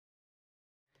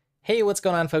Hey, what's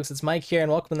going on, folks? It's Mike here,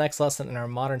 and welcome to the next lesson in our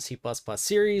Modern C++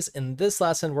 series. In this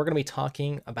lesson, we're going to be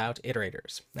talking about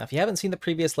iterators. Now, if you haven't seen the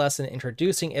previous lesson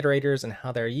introducing iterators and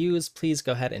how they're used, please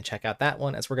go ahead and check out that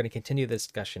one, as we're going to continue this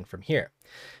discussion from here.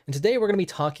 And today, we're going to be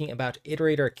talking about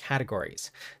iterator categories.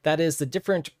 That is, the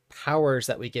different powers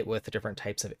that we get with the different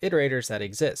types of iterators that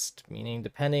exist, meaning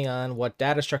depending on what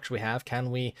data structure we have,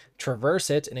 can we traverse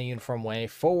it in a uniform way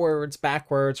forwards,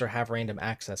 backwards, or have random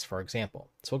access, for example.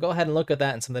 So we'll go ahead and look at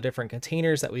that in some of the different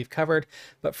containers that we've covered.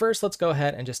 But first, let's go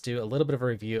ahead and just do a little bit of a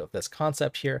review of this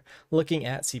concept here, looking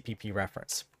at CPP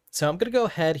reference. So I'm going to go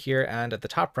ahead here and at the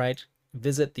top right,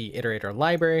 visit the iterator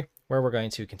library, where we're going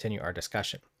to continue our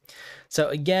discussion. So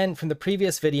again, from the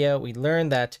previous video, we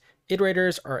learned that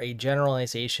iterators are a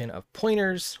generalization of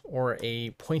pointers, or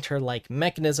a pointer-like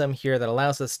mechanism here that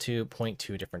allows us to point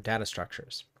to different data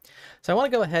structures. So I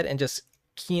want to go ahead and just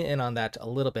key in on that a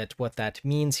little bit, what that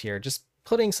means here, just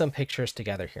putting some pictures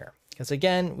together here. Because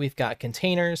again, we've got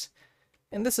containers,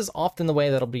 and this is often the way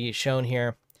that'll be shown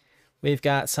here. We've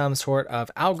got some sort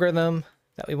of algorithm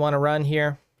that we want to run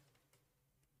here.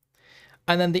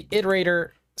 And then the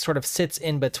iterator sort of sits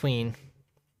in between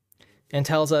and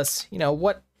tells us,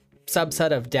 what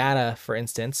subset of data, for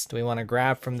instance, do we want to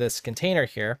grab from this container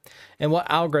here, and what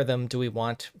algorithm do we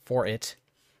want for it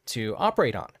to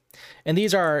operate on. And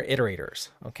these are our iterators.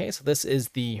 Okay, so this is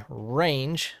the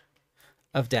range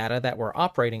of data that we're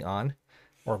operating on,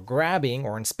 or grabbing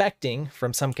or inspecting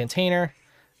from some container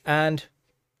and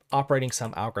operating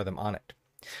some algorithm on it.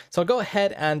 So I'll go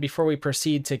ahead and, before we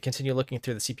proceed to continue looking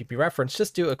through the CPP reference,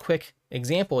 just do a quick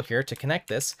example here to connect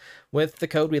this with the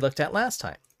code we looked at last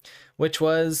time, which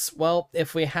was, well,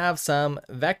 if we have some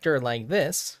vector like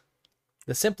this,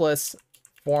 the simplest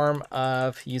form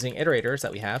of using iterators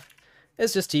that we have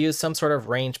is just to use some sort of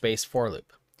range-based for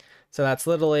loop. So that's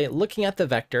literally looking at the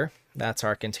vector, that's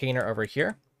our container over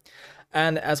here.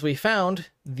 And as we found,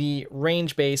 the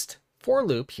range-based for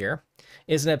loop here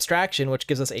is an abstraction which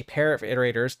gives us a pair of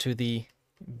iterators to the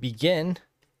begin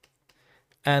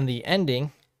and the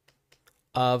ending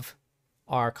of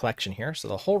our collection here. So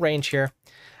the whole range here.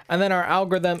 And then our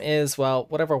algorithm is, well,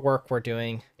 whatever work we're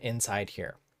doing inside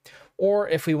here. Or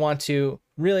if we want to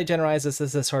really generalize this,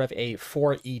 this is sort of a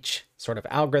for each sort of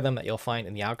algorithm that you'll find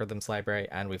in the algorithms library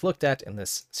and we've looked at in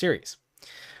this series.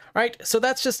 All right, so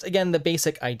that's just, again, the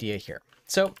basic idea here.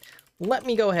 So let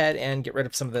me go ahead and get rid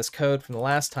of some of this code from the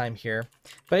last time here,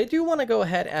 but I do want to go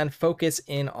ahead and focus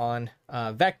in on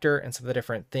vector and some of the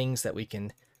different things that we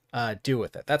can do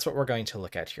with it. That's what we're going to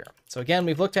look at here. So again,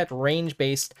 we've looked at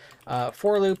range-based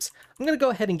for loops. I'm going to go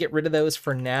ahead and get rid of those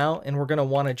for now, and we're going to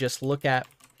want to just look at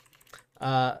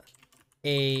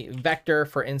a vector,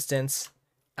 for instance,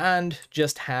 and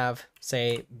just have,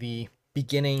 say, the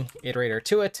beginning iterator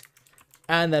to it,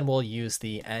 and then we'll use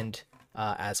the end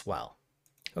as well.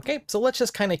 Okay, so let's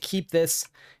just kind of keep this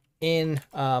in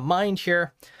mind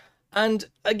here. And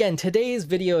again, today's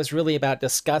video is really about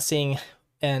discussing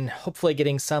and hopefully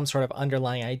getting some sort of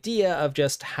underlying idea of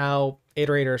just how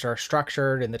iterators are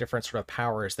structured and the different sort of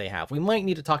powers they have. We might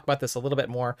need to talk about this a little bit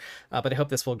more, but I hope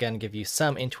this will again give you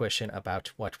some intuition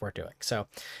about what we're doing. So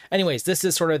anyways, this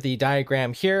is sort of the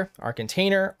diagram here, our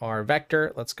container, our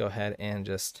vector. Let's go ahead and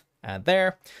just add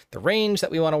there the range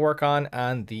that we want to work on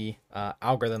and the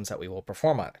algorithms that we will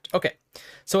perform on it. Okay,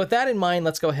 so with that in mind,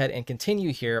 let's go ahead and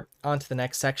continue here on to the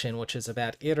next section, which is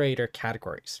about iterator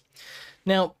categories.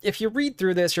 Now, if you read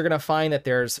through this, you're going to find that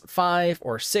there's 5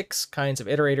 or 6 kinds of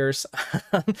iterators.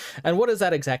 And what does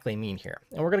that exactly mean here?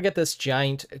 And we're going to get this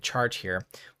giant chart here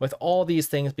with all these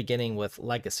things beginning with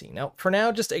legacy. Now, for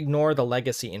now, just ignore the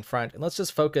legacy in front, and let's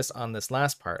just focus on this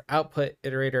last part: output,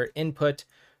 iterator, input,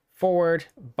 forward,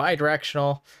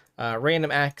 bidirectional, random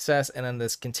access, and then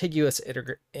this contiguous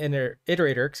iterator,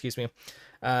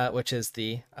 which is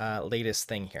the latest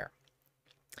thing here.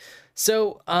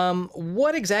 So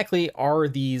what exactly are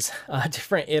these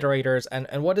different iterators,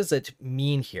 and what does it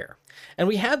mean here? And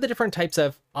we have the different types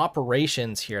of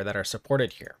operations here that are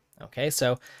supported here. Okay,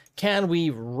 so can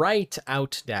we write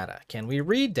out data? Can we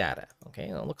read data? Okay,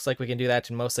 well, it looks like we can do that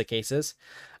in most of the cases.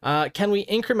 Can we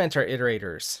increment our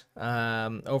iterators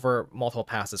over multiple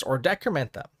passes or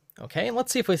decrement them? Okay, and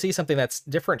let's see if we see something that's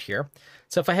different here.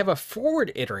 So if I have a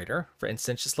forward iterator, for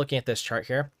instance, just looking at this chart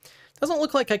here, it doesn't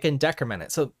look like I can decrement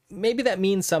it. So maybe that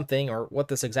means something, or what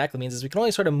this exactly means is we can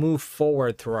only sort of move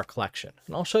forward through our collection.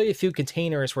 And I'll show you a few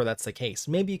containers where that's the case.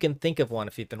 Maybe you can think of one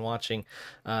if you've been watching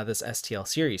this STL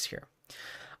series here.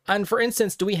 And for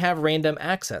instance, do we have random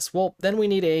access? Well, then we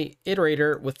need a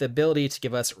iterator with the ability to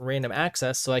give us random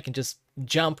access so I can just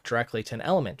jump directly to an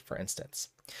element, for instance.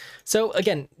 So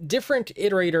again, different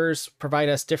iterators provide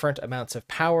us different amounts of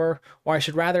power, or I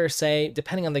should rather say,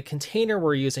 depending on the container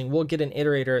we're using, we'll get an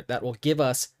iterator that will give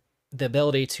us the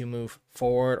ability to move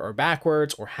forward or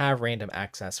backwards or have random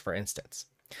access, for instance.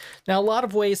 Now, a lot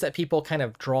of ways that people kind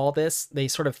of draw this, they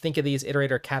sort of think of these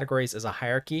iterator categories as a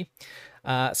hierarchy.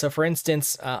 So for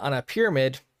instance, on a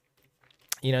pyramid,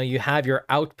 you have your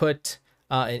output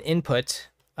and input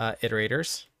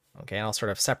iterators. Okay, and I'll sort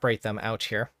of separate them out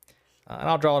here. And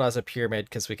I'll draw it as a pyramid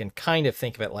because we can kind of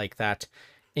think of it like that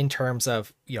in terms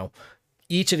of,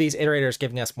 each of these iterators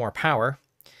giving us more power.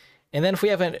 And then if we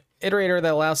have an iterator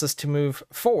that allows us to move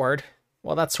forward,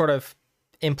 well, that's sort of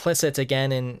implicit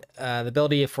again in the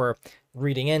ability if we're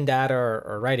reading in data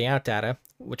or writing out data,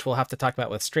 which we'll have to talk about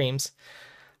with streams.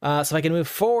 So if I can move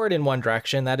forward in one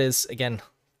direction, that is, again,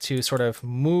 to sort of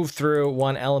move through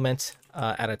one element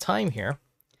at a time here.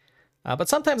 But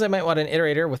sometimes I might want an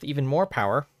iterator with even more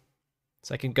power.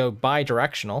 So I can go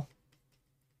bi-directional.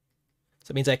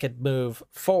 So it means I could move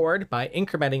forward by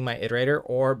incrementing my iterator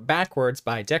or backwards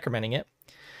by decrementing it.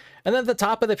 And then at the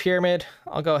top of the pyramid,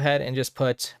 I'll go ahead and just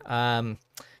put the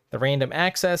random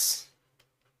access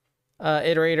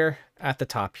iterator at the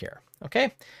top here.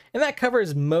 Okay, and that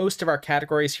covers most of our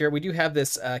categories here. We do have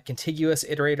this contiguous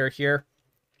iterator here,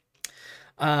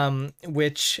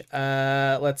 which,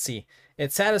 let's see,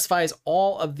 it satisfies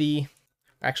all of the,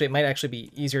 actually, it might actually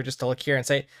be easier just to look here and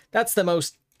say, that's the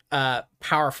most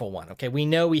powerful one. Okay, we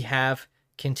know we have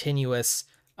continuous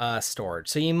storage.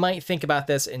 So you might think about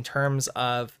this in terms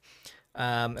of,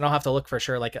 and I'll have to look for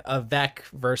sure, like a vec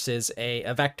versus a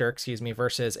vector, excuse me,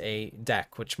 versus a dec,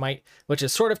 which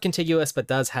is sort of contiguous, but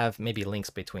does have maybe links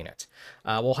between it.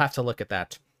 We'll have to look at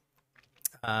that.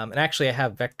 And actually I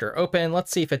have vector open.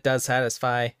 Let's see if it does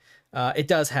satisfy. It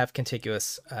does have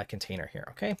contiguous container here.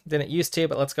 Okay, didn't used to,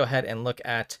 but let's go ahead and look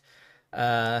at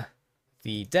the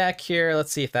dec here.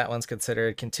 Let's see if that one's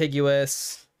considered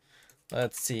contiguous.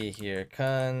 Let's see here,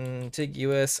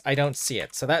 contiguous. I don't see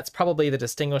it. So that's probably the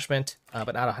distinguishment,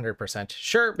 but not 100%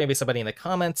 sure. Maybe somebody in the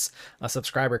comments, a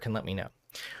subscriber, can let me know.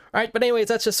 All right, but anyways,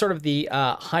 that's just sort of the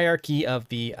hierarchy of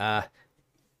the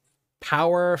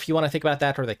power, if you want to think about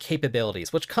that, or the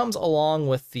capabilities, which comes along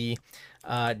with the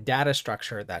data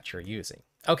structure that you're using.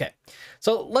 Okay,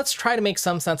 so let's try to make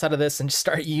some sense out of this and just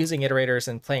start using iterators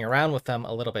and playing around with them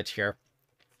a little bit here.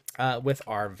 With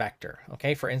our vector,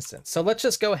 okay, for instance. So let's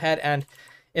just go ahead and,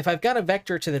 if I've got a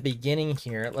vector to the beginning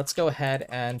here, let's go ahead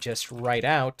and just write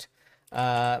out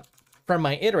from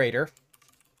my iterator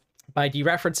by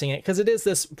dereferencing it, because it is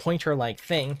this pointer-like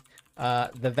thing,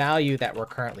 the value that we're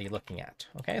currently looking at.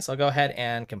 Okay, so I'll go ahead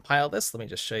and compile this. Let me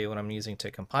just show you what I'm using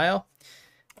to compile.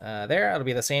 There, it'll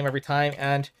be the same every time,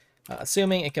 and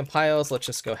assuming it compiles, let's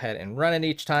just go ahead and run it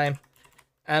each time,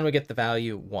 and we get the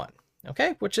value 1.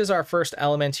 Okay, which is our first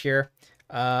element here.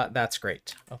 That's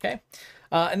great. Okay,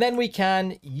 and then we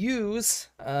can use,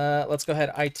 let's go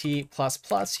ahead, IT++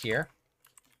 here.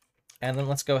 And then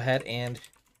let's go ahead and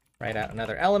write out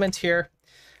another element here.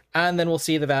 And then we'll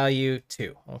see the value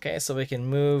 2. Okay, so we can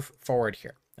move forward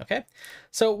here. Okay,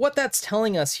 so what that's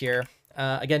telling us here,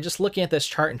 again, just looking at this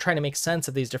chart and trying to make sense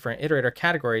of these different iterator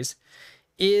categories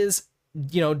is,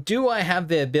 do I have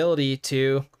the ability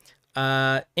to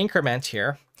increment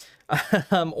here?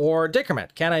 Or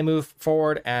decrement? Can I move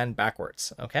forward and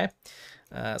backwards? Okay,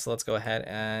 so let's go ahead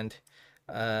and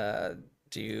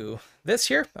do this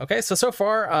here. Okay, so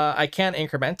far I can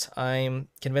increment. I'm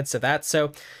convinced of that.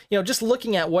 So, just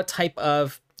looking at what type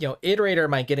of iterator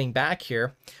am I getting back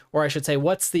here, or I should say,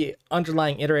 what's the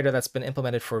underlying iterator that's been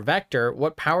implemented for vector?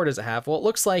 What power does it have? Well, it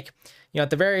looks like at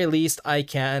the very least I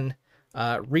can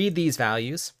read these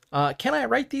values. Can I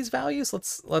write these values?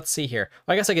 Let's see here.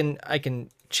 Well, I guess I can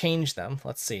change them.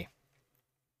 Let's see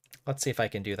if I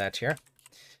can do that here.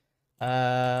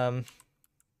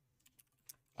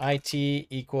 It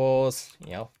equals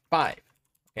 5.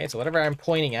 Okay, so whatever I'm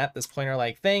pointing at, this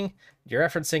pointer-like thing, you're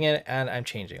referencing it, and I'm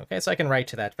changing. Okay, so I can write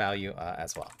to that value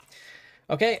as well.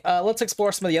 Okay, let's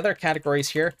explore some of the other categories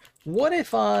here. What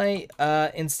if I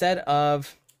instead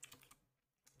of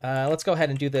let's go ahead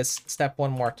and do this step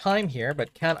one more time here,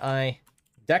 but can I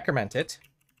decrement it?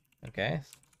 Okay,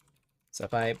 so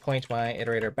if I point my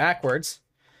iterator backwards,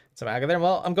 so algorithm,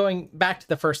 well, I'm going back to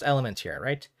the first element here,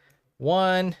 right?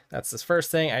 1, that's this first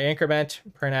thing. I increment,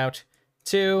 print out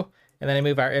 2, and then I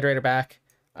move our iterator back,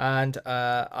 and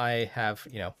I have,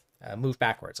 moved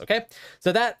backwards, okay?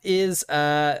 So that is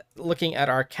looking at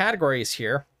our categories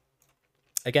here.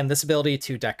 Again, this ability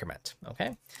to decrement,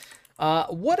 okay?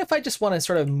 What if I just want to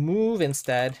sort of move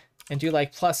instead and do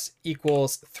like plus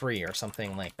equals 3 or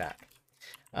something like that?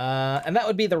 And that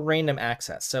would be the random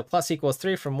access. So plus equals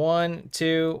 3 from 1,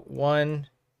 2, 1,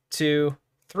 2,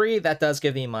 3. That does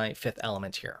give me my fifth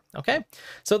element here. Okay,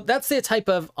 so that's the type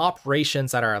of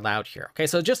operations that are allowed here. Okay,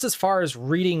 so just as far as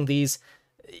reading these,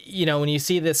 you know, when you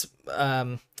see this,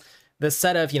 this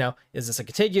set of, you know, is this a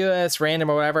contiguous,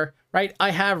 random, or whatever, right?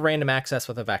 I have random access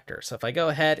with a vector. So if I go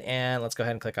ahead and let's go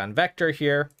ahead and click on vector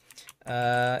here.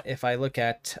 If I look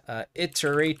at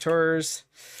iterators,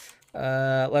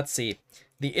 let's see.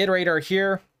 The iterator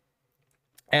here,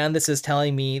 and this is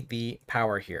telling me the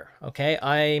power here. Okay,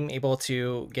 I'm able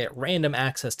to get random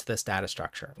access to this data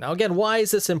structure. Now, again, why is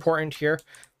this important here?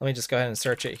 Let me just go ahead and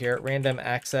search it here. Random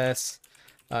access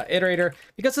iterator,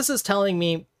 because this is telling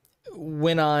me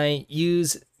when I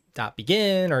use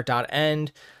 .begin or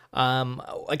 .end,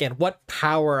 again, what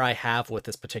power I have with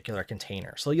this particular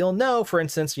container. So you'll know, for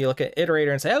instance, you look at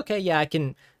iterator and say, okay, yeah, I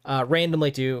can randomly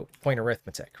do point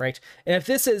arithmetic, right? And if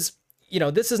this is, you know,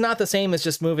 this is not the same as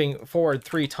just moving forward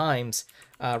 3 times,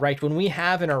 right? When we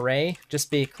have an array,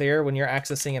 just be clear, when you're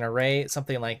accessing an array,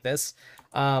 something like this,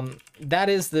 that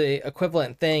is the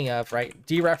equivalent thing of, right,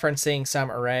 dereferencing some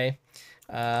array,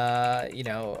 you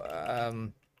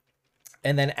know,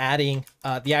 and then adding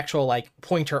the actual like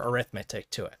pointer arithmetic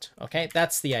to it. Okay,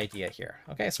 that's the idea here.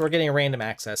 Okay, so we're getting a random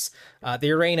access.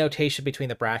 The array notation between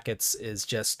the brackets is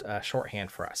just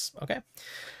shorthand for us. Okay.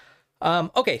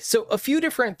 Okay, so a few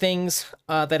different things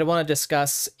that I want to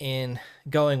discuss in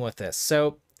going with this.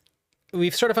 So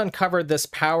we've sort of uncovered this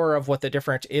power of what the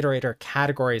different iterator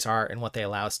categories are and what they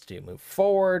allow us to do. Move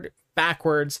forward,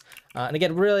 backwards. And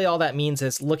again, really all that means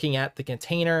is looking at the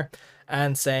container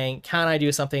and saying, can I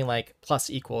do something like plus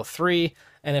equal 3?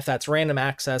 And if that's random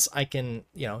access, I can,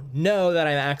 you know that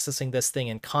I'm accessing this thing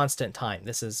in constant time.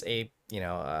 This is a, you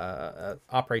know,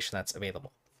 operation that's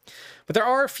available. But there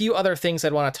are a few other things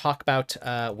I'd want to talk about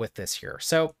with this here.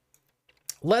 So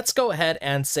let's go ahead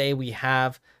and say we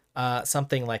have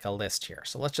something like a list here.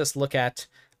 So let's just look at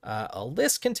a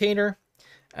list container.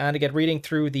 And again, reading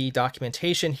through the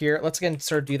documentation here, let's again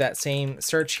sort of do that same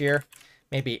search here,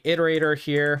 maybe iterator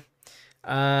here.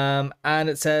 And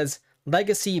it says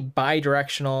legacy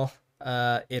bidirectional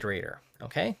iterator.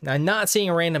 Okay, now I'm not seeing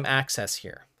a random access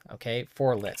here. Okay,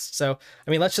 for lists. So,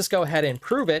 I mean, let's just go ahead and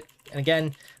prove it. And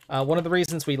again, one of the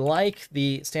reasons we like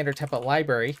the standard template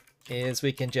library is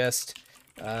we can just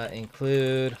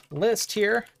include list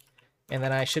here, and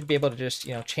then I should be able to just,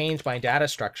 you know, change my data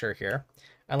structure here.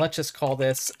 And let's just call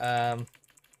this,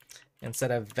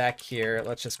 instead of vec here,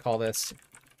 let's just call this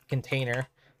container,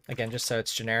 again, just so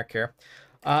it's generic here.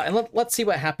 And let's see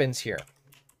what happens here.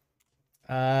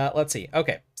 Let's see.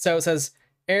 Okay, so it says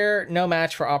error, no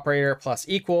match for operator plus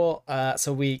equal,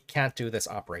 so we can't do this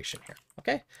operation here.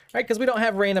 Okay, right, because we don't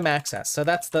have random access. So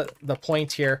that's the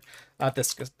point here of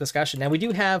this discussion. Now we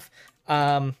do have,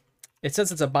 it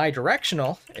says it's a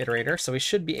bidirectional iterator, so we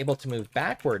should be able to move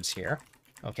backwards here,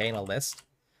 okay, in a list.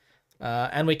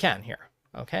 And we can here,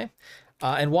 okay?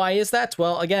 And why is that?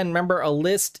 Well, again, remember a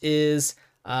list is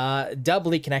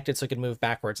doubly connected, so it can move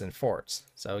backwards and forwards.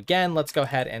 So again, let's go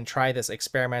ahead and try this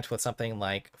experiment with something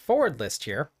like forward list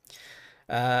here.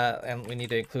 And we need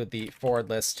to include the forward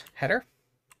list header.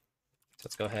 So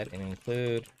let's go ahead and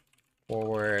include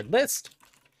forward list.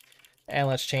 And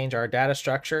let's change our data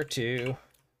structure to,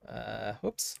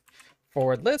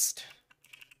 forward list.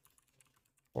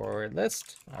 Forward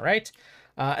list, all right.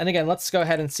 And again, let's go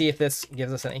ahead and see if this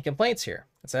gives us any complaints here.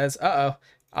 It says,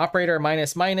 operator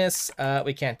minus minus,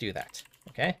 we can't do that,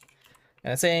 okay?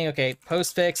 And it's saying, okay,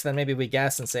 postfix, then maybe we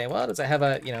guess and say, well, does it have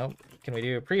a, you know, can we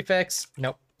do a prefix?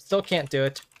 Nope, still can't do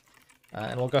it.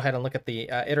 And we'll go ahead and look at the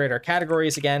iterator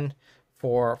categories again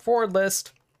for forward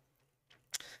list.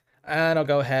 And I'll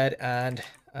go ahead and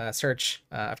search,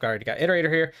 I've already got iterator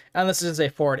here, and this is a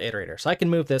forward iterator, so I can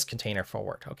move this container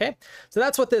forward, okay? So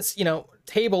that's what this, you know,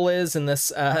 table is, and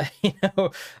this, you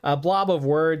know, blob of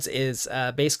words is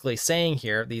basically saying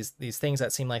here, these things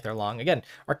that seem like they're long. Again,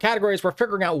 our categories, we're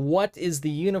figuring out what is the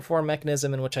uniform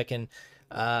mechanism in which I can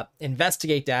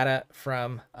investigate data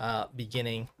from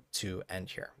beginning to end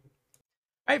here.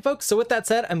 All right, folks, so with that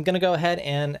said, I'm gonna go ahead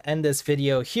and end this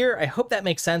video here. I hope that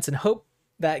makes sense and hope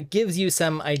that gives you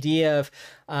some idea of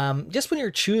just when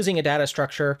you're choosing a data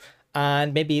structure,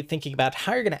 and maybe thinking about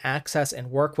how you're going to access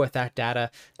and work with that data.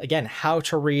 Again, how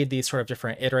to read these sort of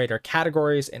different iterator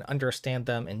categories and understand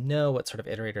them and know what sort of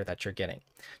iterator that you're getting.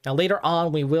 Now, later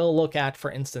on, we will look at,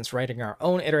 for instance, writing our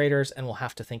own iterators, and we'll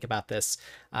have to think about this,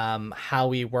 how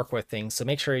we work with things. So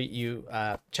make sure you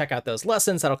check out those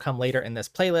lessons that'll come later in this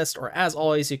playlist, or as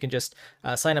always, you can just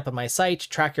sign up on my site,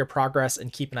 track your progress,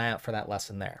 and keep an eye out for that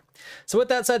lesson there. So with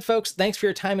that said, folks, thanks for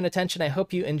your time and attention. I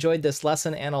hope you enjoyed this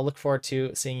lesson, and I'll look forward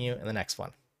to seeing you in the next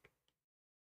one.